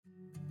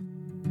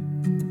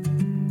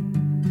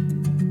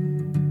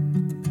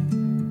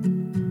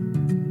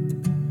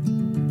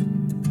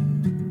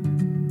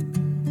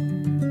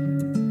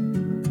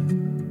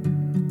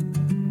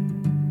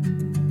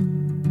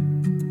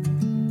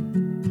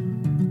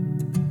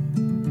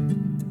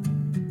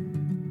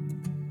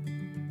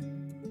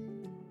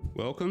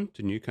Welcome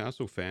to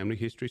Newcastle Family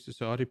History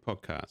Society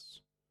podcasts.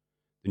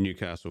 The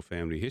Newcastle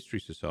Family History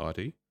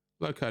Society,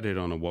 located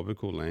on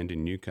Awabakal land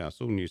in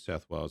Newcastle, New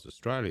South Wales,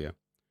 Australia,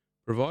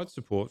 provides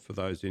support for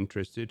those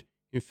interested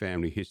in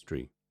family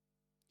history.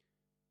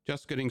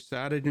 Just getting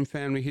started in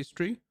family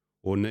history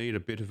or need a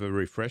bit of a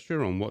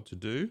refresher on what to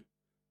do?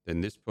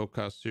 Then this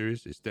podcast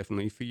series is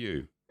definitely for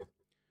you.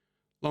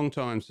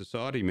 Long-time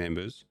Society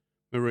members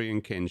Maree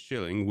and Ken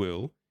Shilling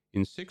will,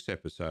 in 6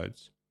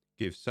 episodes,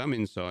 give some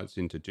insights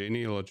into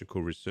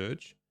genealogical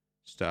research,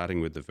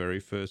 starting with the very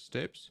first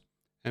steps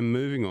and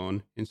moving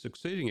on in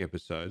succeeding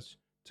episodes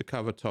to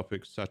cover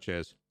topics such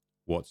as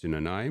what's in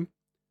a name,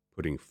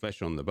 putting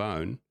flesh on the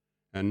bone,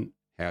 and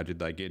how did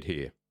they get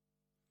here.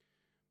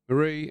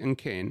 Maree and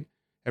Ken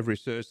have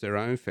researched their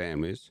own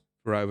families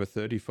for over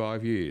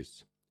 35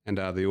 years and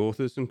are the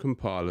authors and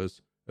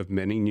compilers of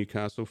many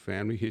Newcastle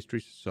Family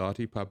History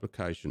Society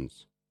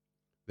publications.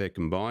 Their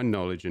combined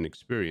knowledge and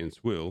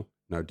experience will,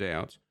 no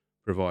doubt,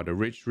 provide a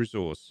rich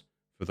resource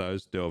for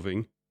those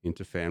delving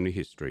into family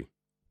history.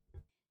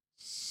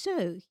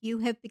 So, you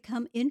have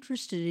become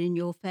interested in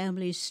your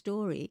family's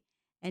story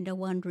and are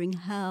wondering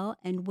how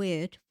and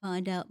where to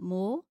find out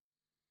more?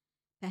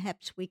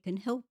 Perhaps we can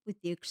help with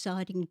the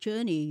exciting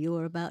journey you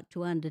are about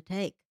to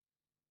undertake.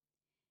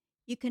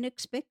 You can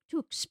expect to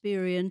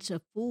experience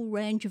a full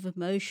range of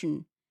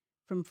emotion,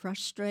 from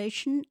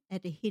frustration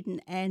at a hidden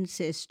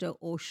ancestor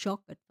or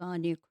shock at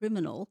finding a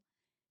criminal,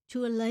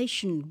 to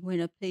elation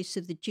when a piece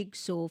of the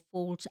jigsaw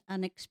falls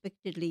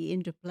unexpectedly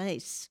into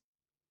place.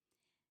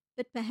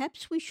 But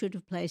perhaps we should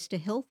have placed a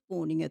health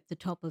warning at the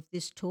top of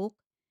this talk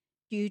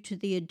due to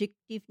the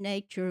addictive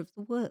nature of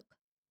the work.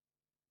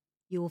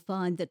 You will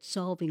find that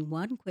solving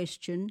one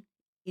question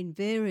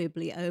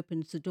invariably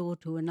opens the door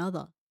to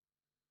another.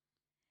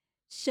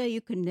 So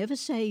you can never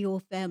say your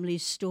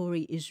family's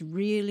story is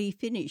really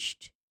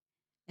finished,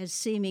 as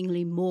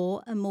seemingly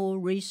more and more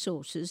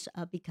resources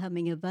are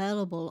becoming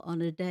available on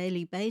a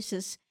daily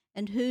basis,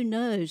 and who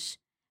knows,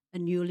 a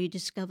newly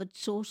discovered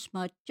source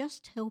might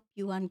just help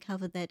you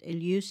uncover that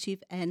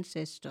elusive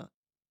ancestor.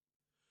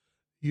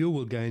 You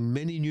will gain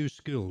many new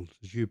skills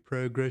as you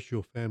progress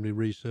your family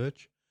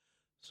research,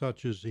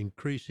 such as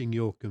increasing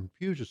your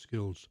computer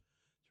skills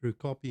through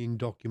copying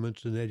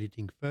documents and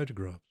editing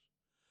photographs,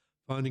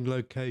 finding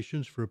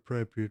locations for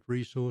appropriate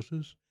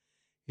resources,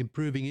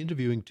 improving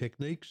interviewing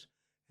techniques,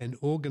 and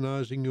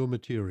organising your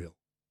material.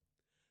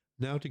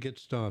 Now to get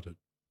started.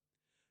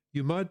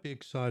 You might be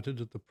excited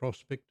at the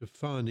prospect of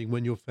finding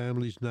when your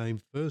family's name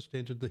first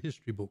entered the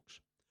history books,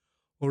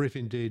 or if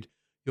indeed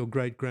your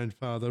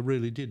great-grandfather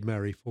really did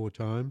marry 4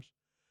 times,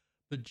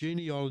 but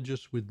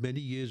genealogists with many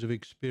years of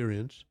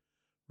experience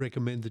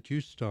recommend that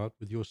you start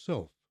with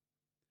yourself.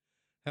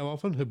 How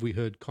often have we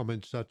heard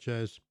comments such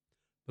as,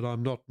 "But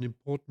I'm not an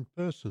important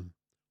person,"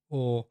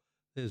 or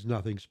 "There's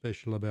nothing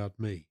special about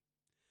me"?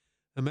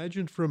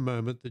 Imagine for a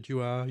moment that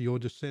you are your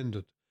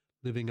descendant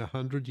living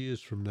 100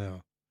 years from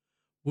now.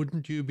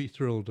 Wouldn't you be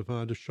thrilled to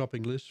find a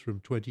shopping list from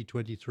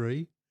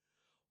 2023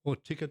 or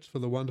tickets for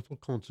the wonderful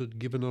concert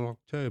given in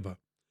October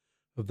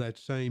of that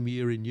same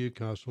year in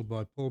Newcastle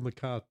by Paul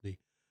McCartney,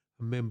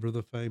 a member of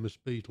the famous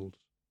Beatles?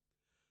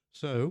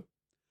 So,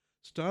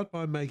 start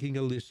by making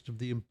a list of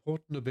the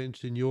important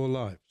events in your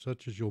life,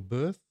 such as your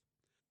birth,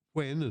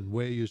 when and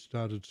where you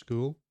started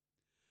school,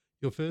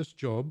 your first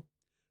job,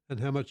 and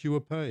how much you were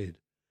paid,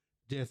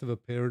 death of a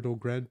parent or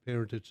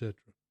grandparent, etc.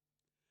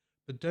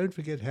 But don't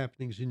forget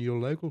happenings in your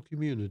local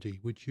community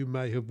which you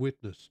may have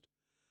witnessed,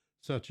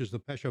 such as the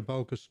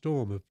Pashabalka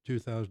storm of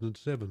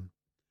 2007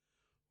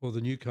 or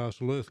the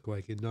Newcastle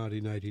earthquake in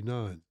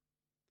 1989.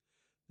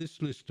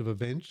 This list of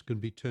events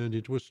can be turned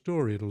into a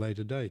story at a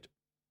later date.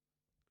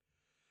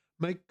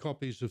 Make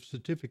copies of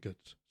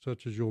certificates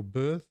such as your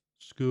birth,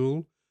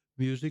 school,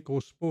 music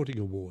or sporting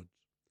awards,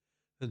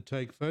 and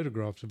take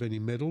photographs of any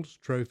medals,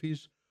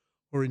 trophies,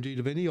 or indeed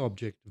of any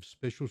object of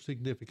special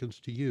significance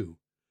to you.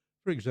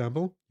 For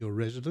example, your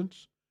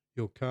residence,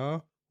 your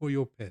car, or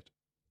your pet.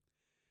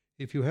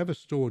 If you have a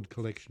stored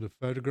collection of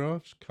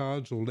photographs,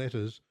 cards, or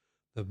letters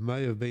that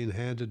may have been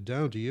handed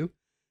down to you,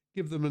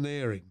 give them an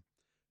airing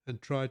and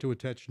try to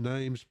attach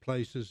names,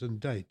 places, and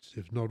dates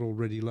if not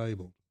already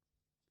labelled.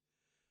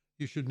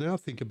 You should now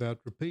think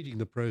about repeating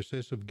the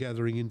process of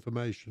gathering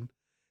information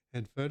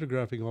and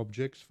photographing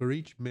objects for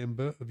each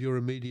member of your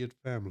immediate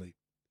family.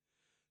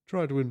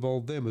 Try to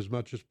involve them as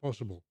much as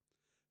possible,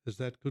 as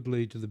that could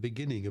lead to the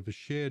beginning of a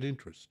shared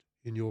interest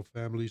in your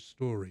family's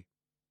story.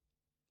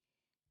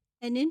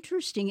 An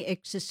interesting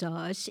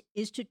exercise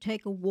is to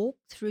take a walk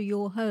through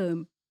your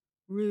home,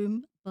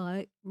 room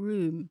by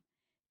room,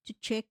 to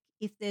check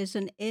if there's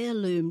an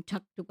heirloom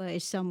tucked away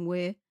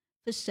somewhere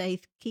for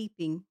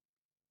safekeeping.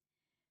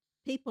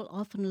 People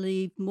often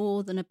leave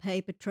more than a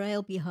paper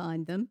trail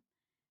behind them,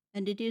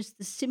 and it is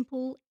the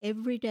simple,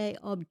 everyday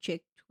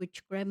object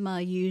which Grandma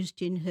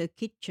used in her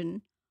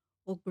kitchen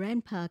or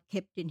Grandpa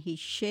kept in his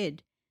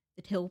shed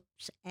that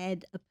helps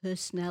add a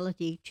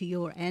personality to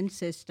your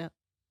ancestor.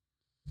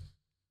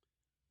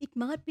 It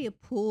might be a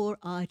poor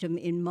item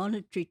in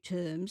monetary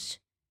terms,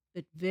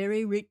 but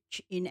very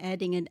rich in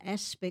adding an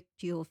aspect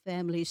to your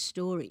family's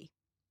story.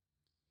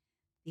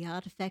 The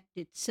artifact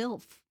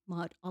itself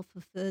might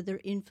offer further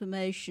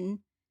information.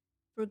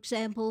 For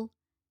example,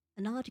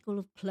 an article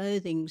of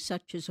clothing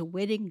such as a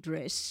wedding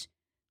dress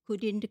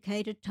could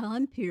indicate a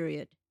time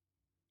period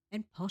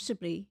and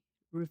possibly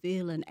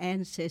reveal an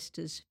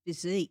ancestor's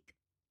physique.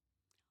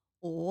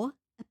 Or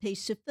a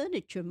piece of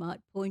furniture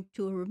might point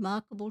to a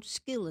remarkable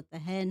skill at the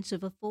hands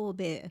of a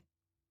forebear.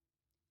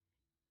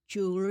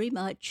 Jewellery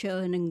might show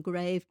an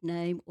engraved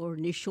name or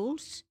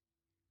initials.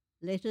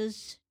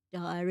 Letters,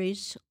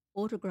 diaries,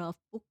 autograph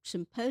books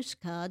and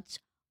postcards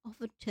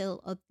often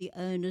tell of the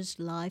owner's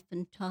life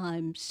and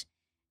times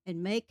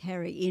and may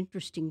carry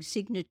interesting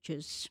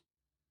signatures.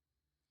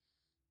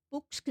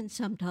 Books can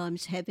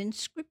sometimes have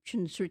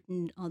inscriptions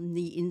written on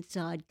the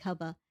inside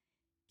cover,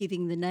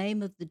 giving the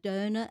name of the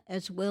donor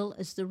as well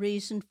as the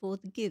reason for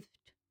the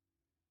gift.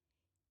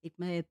 It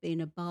may have been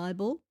a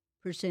Bible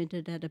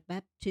presented at a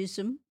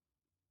baptism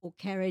or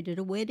carried at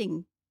a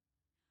wedding,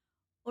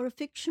 or a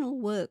fictional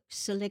work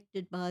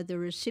selected by the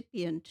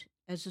recipient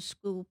as a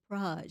school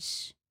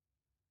prize.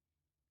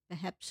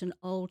 Perhaps an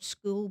old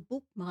school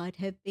book might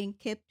have been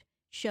kept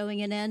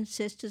showing an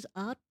ancestor's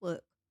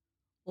artwork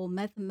or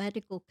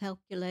mathematical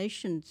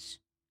calculations,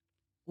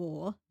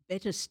 or,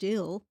 better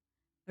still,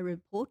 a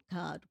report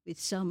card with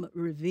some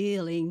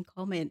revealing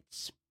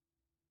comments.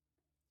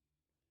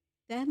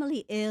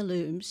 Family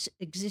heirlooms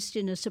exist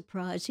in a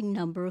surprising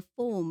number of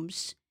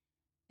forms,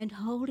 and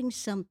holding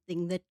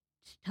something that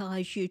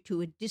ties you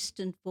to a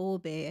distant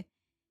forebear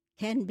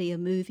can be a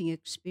moving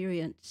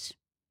experience.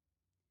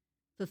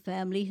 For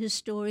family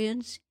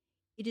historians,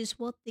 it is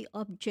what the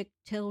object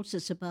tells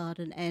us about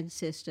an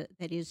ancestor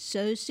that is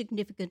so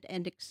significant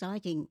and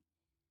exciting.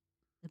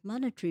 The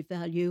monetary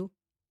value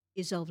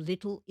is of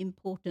little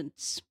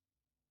importance.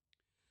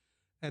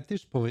 At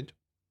this point,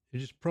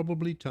 it is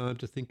probably time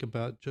to think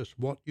about just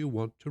what you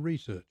want to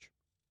research.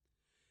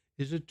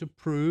 Is it to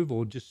prove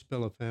or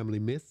dispel a family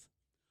myth,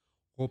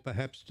 or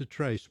perhaps to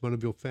trace one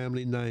of your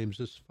family names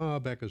as far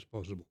back as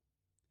possible?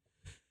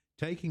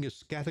 Taking a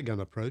scattergun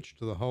approach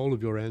to the whole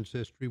of your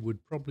ancestry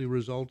would probably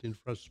result in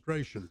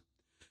frustration,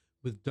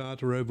 with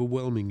data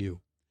overwhelming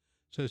you.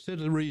 So set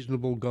a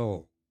reasonable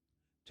goal.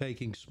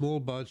 Taking small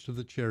bites of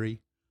the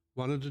cherry,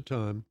 one at a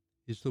time,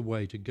 is the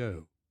way to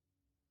go.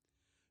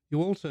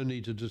 You also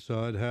need to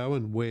decide how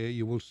and where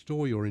you will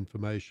store your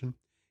information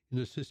in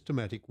a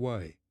systematic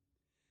way.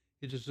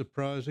 It is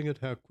surprising at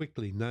how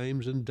quickly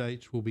names and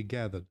dates will be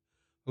gathered,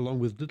 along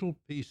with little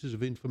pieces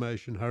of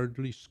information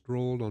hurriedly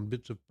scrawled on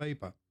bits of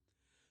paper.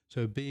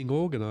 So being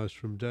organised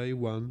from day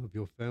one of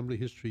your family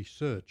history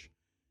search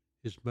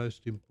is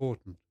most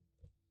important.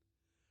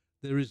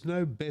 There is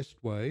no best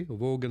way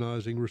of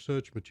organising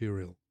research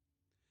material.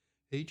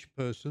 Each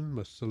person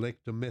must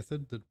select a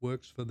method that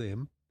works for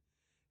them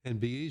and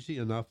be easy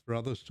enough for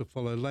others to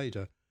follow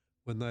later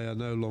when they are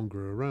no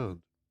longer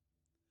around.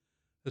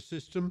 A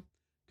system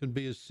can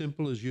be as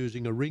simple as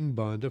using a ring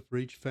binder for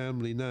each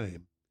family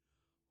name,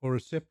 or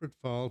a separate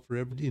file for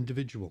every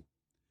individual,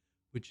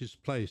 which is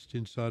placed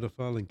inside a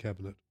filing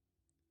cabinet.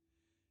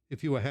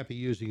 If you are happy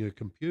using a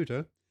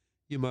computer,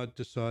 you might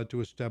decide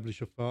to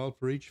establish a file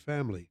for each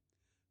family,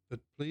 but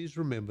please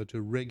remember to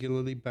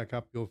regularly back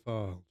up your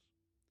files.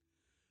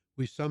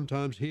 We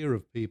sometimes hear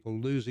of people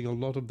losing a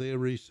lot of their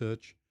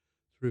research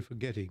through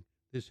forgetting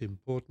this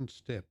important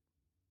step.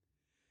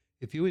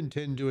 If you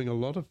intend doing a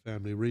lot of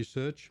family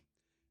research,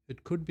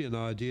 it could be an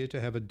idea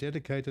to have a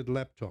dedicated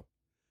laptop,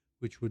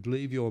 which would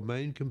leave your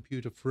main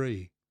computer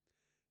free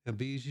and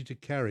be easy to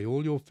carry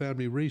all your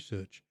family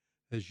research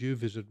as you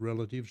visit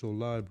relatives or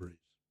libraries.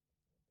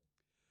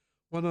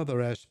 One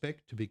other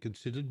aspect to be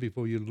considered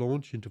before you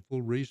launch into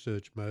full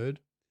research mode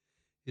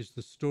is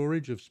the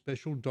storage of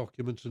special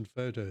documents and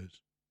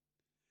photos.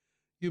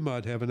 You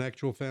might have an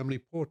actual family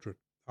portrait,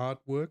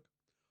 artwork,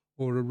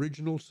 or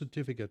original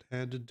certificate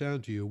handed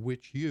down to you,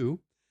 which you,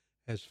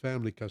 as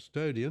family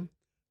custodian,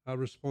 are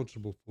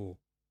responsible for.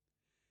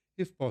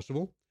 If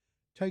possible,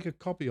 take a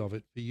copy of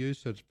it for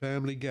use at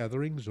family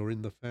gatherings or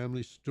in the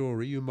family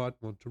story you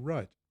might want to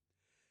write.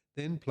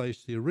 Then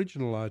place the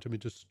original item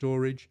into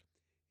storage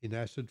in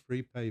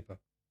acid-free paper.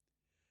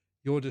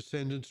 Your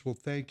descendants will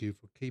thank you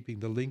for keeping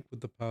the link with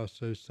the past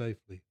so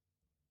safely.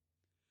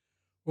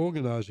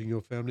 Organising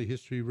your family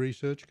history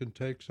research can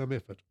take some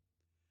effort,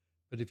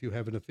 but if you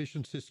have an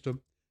efficient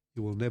system,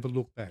 you will never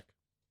look back.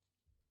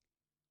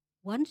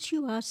 Once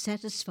you are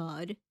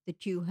satisfied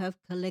that you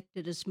have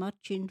collected as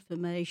much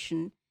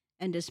information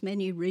and as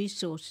many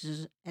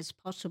resources as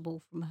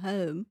possible from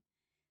home,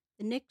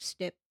 the next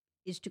step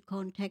is to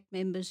contact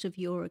members of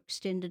your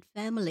extended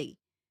family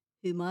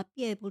who might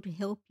be able to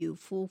help you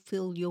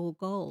fulfill your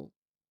goal.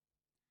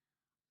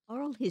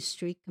 Oral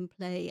history can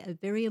play a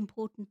very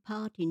important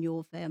part in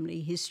your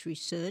family history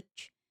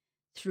search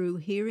through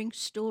hearing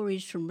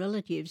stories from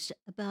relatives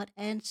about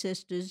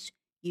ancestors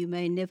you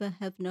may never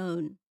have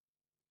known.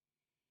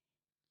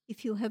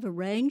 If you have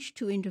arranged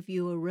to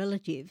interview a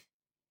relative,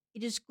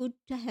 it is good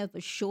to have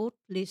a short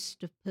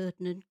list of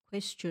pertinent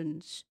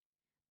questions.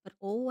 but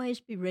always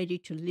be ready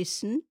to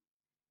listen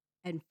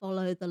and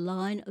follow the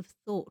line of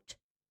thought,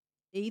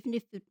 even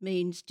if it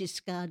means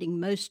discarding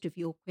most of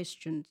your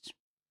questions.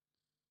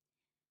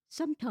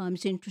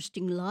 Sometimes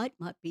interesting light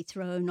might be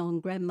thrown on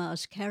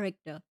Grandma's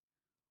character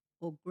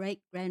or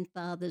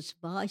great-grandfather's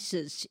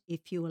vices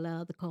if you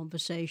allow the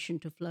conversation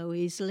to flow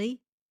easily.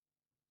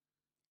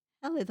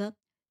 However,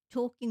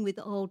 talking with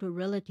older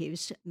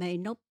relatives may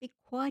not be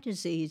quite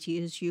as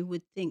easy as you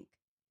would think.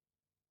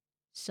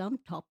 Some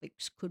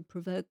topics could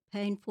provoke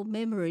painful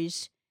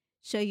memories,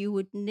 so you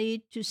would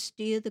need to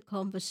steer the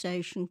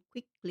conversation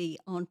quickly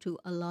onto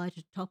a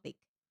lighter topic.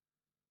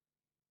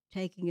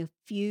 Taking a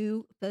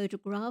few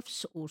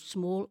photographs or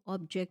small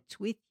objects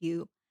with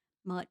you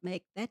might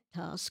make that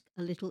task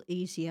a little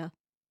easier.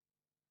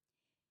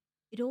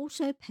 It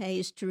also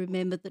pays to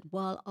remember that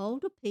while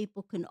older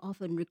people can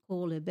often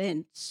recall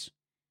events,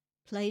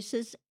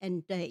 places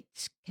and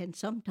dates can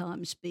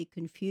sometimes be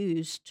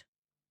confused.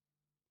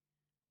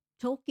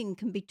 Talking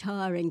can be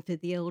tiring for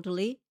the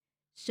elderly,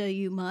 so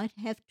you might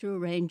have to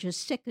arrange a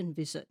second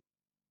visit.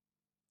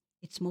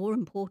 It's more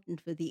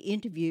important for the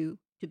interview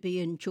to be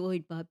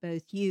enjoyed by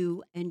both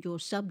you and your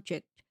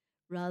subject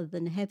rather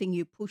than having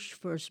you push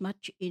for as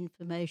much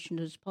information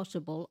as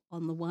possible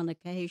on the one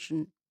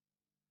occasion.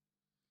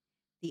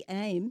 The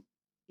aim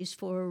is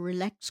for a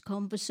relaxed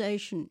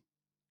conversation,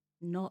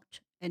 not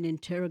an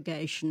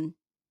interrogation.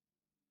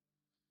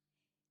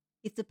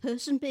 If the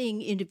person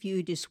being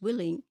interviewed is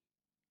willing,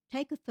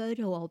 take a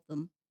photo of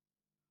them,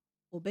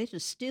 or better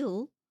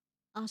still,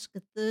 ask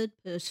a third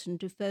person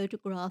to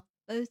photograph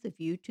both of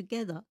you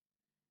together,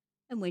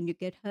 and when you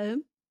get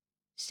home,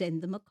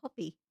 send them a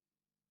copy.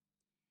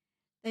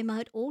 They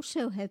might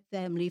also have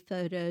family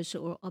photos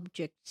or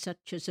objects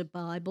such as a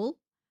Bible,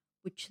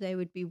 which they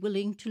would be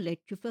willing to let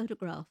you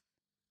photograph.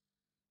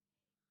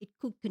 It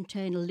could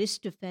contain a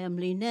list of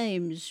family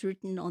names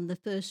written on the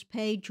first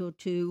page or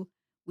two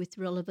with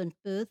relevant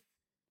birth,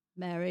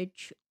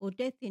 marriage, or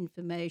death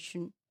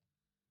information.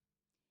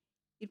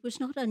 It was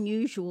not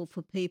unusual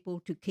for people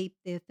to keep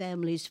their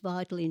family's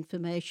vital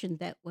information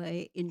that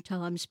way in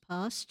times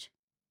past.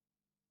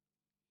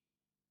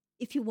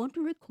 If you want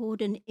to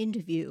record an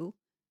interview,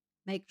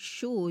 make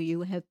sure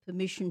you have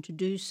permission to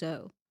do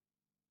so.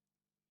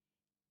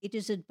 It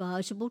is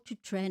advisable to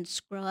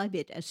transcribe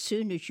it as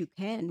soon as you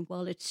can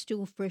while it's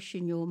still fresh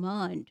in your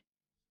mind.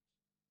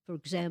 For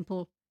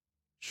example,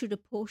 should a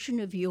portion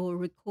of your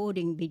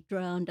recording be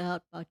drowned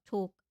out by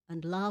talk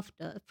and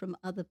laughter from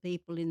other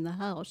people in the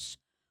house,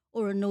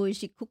 or a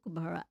noisy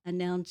kookaburra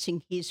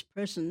announcing his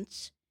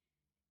presence,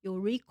 your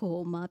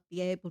recall might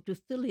be able to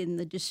fill in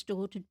the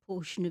distorted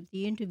portion of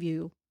the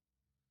interview.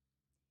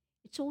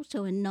 It's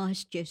also a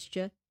nice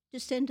gesture to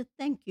send a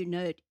thank you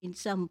note in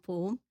some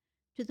form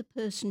to the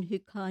person who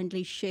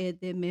kindly shared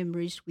their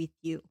memories with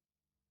you.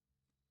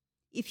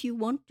 If you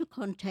want to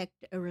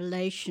contact a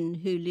relation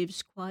who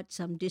lives quite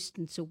some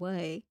distance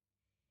away,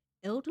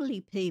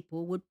 elderly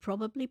people would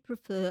probably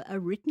prefer a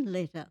written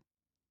letter,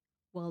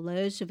 while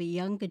those of a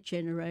younger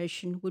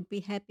generation would be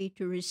happy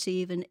to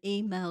receive an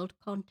emailed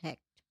contact.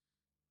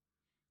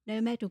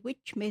 No matter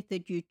which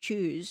method you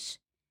choose,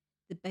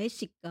 the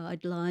basic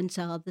guidelines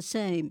are the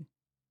same.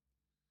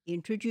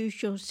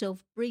 Introduce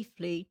yourself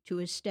briefly to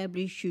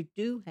establish you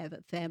do have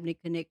a family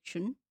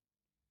connection,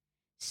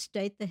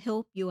 state the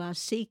help you are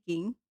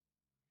seeking,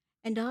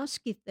 and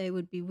ask if they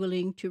would be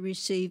willing to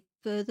receive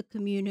further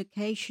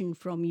communication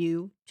from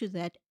you to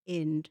that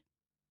end.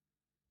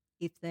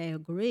 If they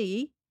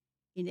agree,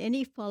 in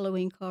any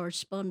following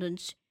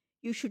correspondence,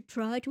 you should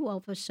try to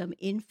offer some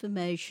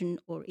information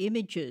or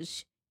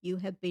images you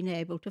have been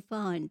able to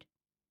find.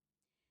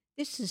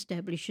 This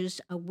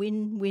establishes a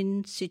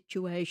win-win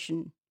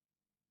situation,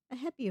 a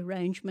happy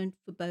arrangement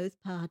for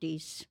both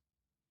parties.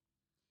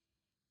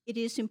 It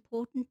is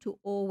important to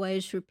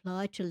always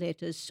reply to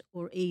letters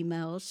or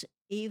emails,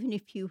 even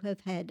if you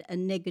have had a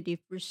negative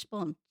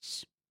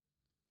response.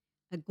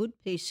 A good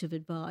piece of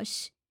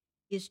advice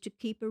is to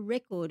keep a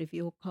record of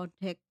your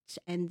contacts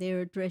and their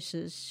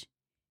addresses.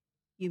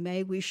 You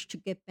may wish to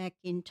get back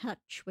in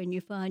touch when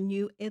you find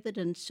new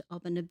evidence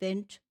of an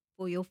event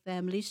for your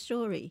family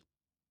story.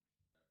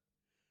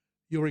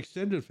 Your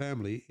extended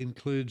family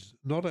includes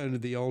not only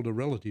the older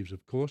relatives,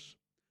 of course,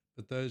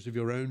 but those of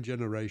your own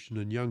generation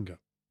and younger.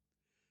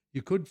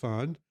 You could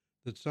find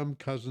that some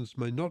cousins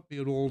may not be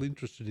at all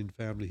interested in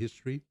family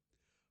history,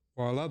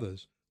 while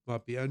others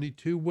might be only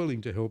too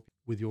willing to help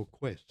with your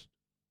quest.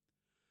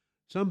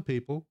 Some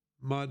people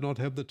might not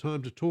have the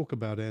time to talk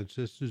about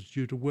ancestors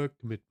due to work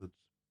commitments,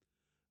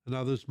 and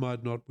others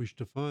might not wish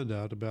to find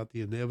out about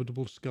the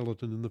inevitable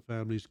skeleton in the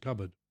family's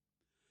cupboard.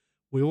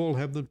 We all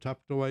have them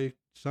tucked away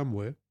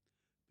somewhere,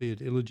 be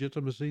it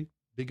illegitimacy,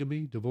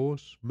 bigamy,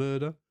 divorce,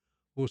 murder,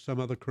 or some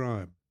other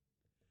crime.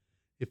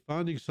 If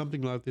finding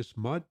something like this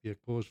might be a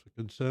cause for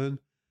concern,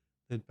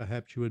 then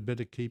perhaps you had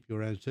better keep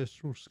your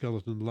ancestral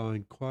skeleton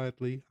lying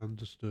quietly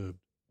undisturbed.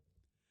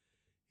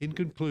 In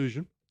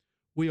conclusion,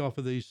 we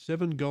offer these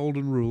 7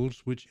 golden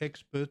rules which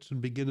experts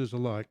and beginners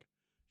alike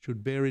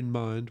should bear in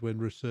mind when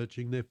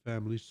researching their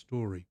family's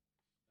story.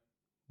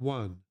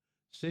 1.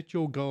 Set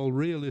your goal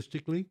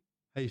realistically,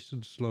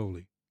 hasten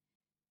slowly.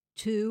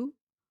 2.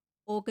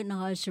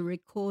 Organise a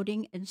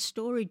recording and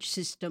storage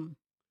system.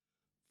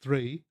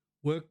 3.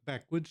 Work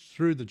backwards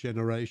through the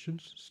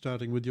generations,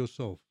 starting with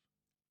yourself.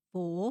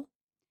 4.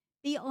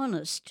 Be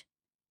honest.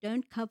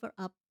 Don't cover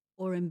up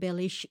or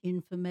embellish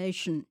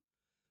information.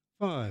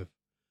 5.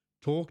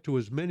 Talk to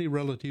as many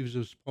relatives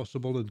as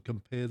possible and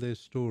compare their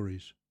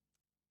stories.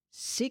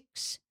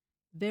 6.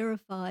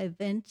 Verify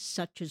events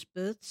such as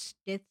births,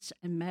 deaths,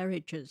 and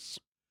marriages.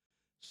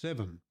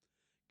 7.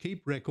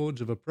 Keep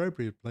records of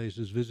appropriate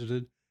places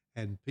visited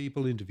and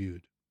people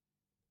interviewed.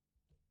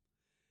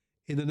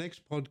 In the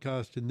next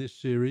podcast in this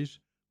series,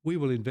 we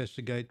will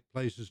investigate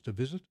places to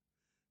visit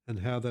and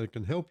how they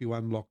can help you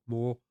unlock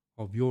more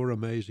of your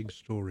amazing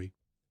story.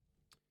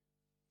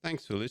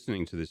 Thanks for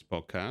listening to this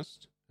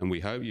podcast, and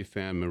we hope you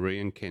found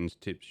Maree and Ken's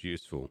tips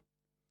useful.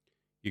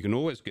 You can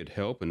always get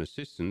help and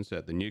assistance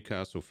at the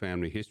Newcastle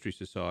Family History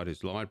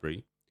Society's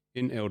library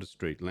in Elder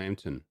Street,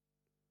 Lambton.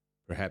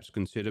 Perhaps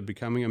consider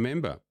becoming a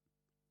member.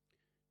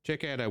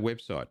 Check out our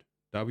website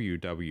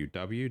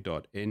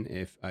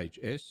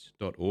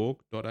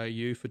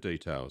www.nfhs.org.au for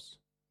details.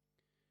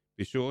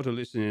 Be sure to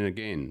listen in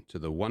again to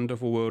the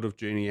wonderful world of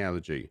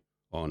genealogy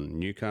on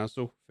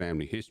Newcastle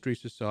Family History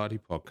Society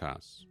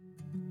podcasts.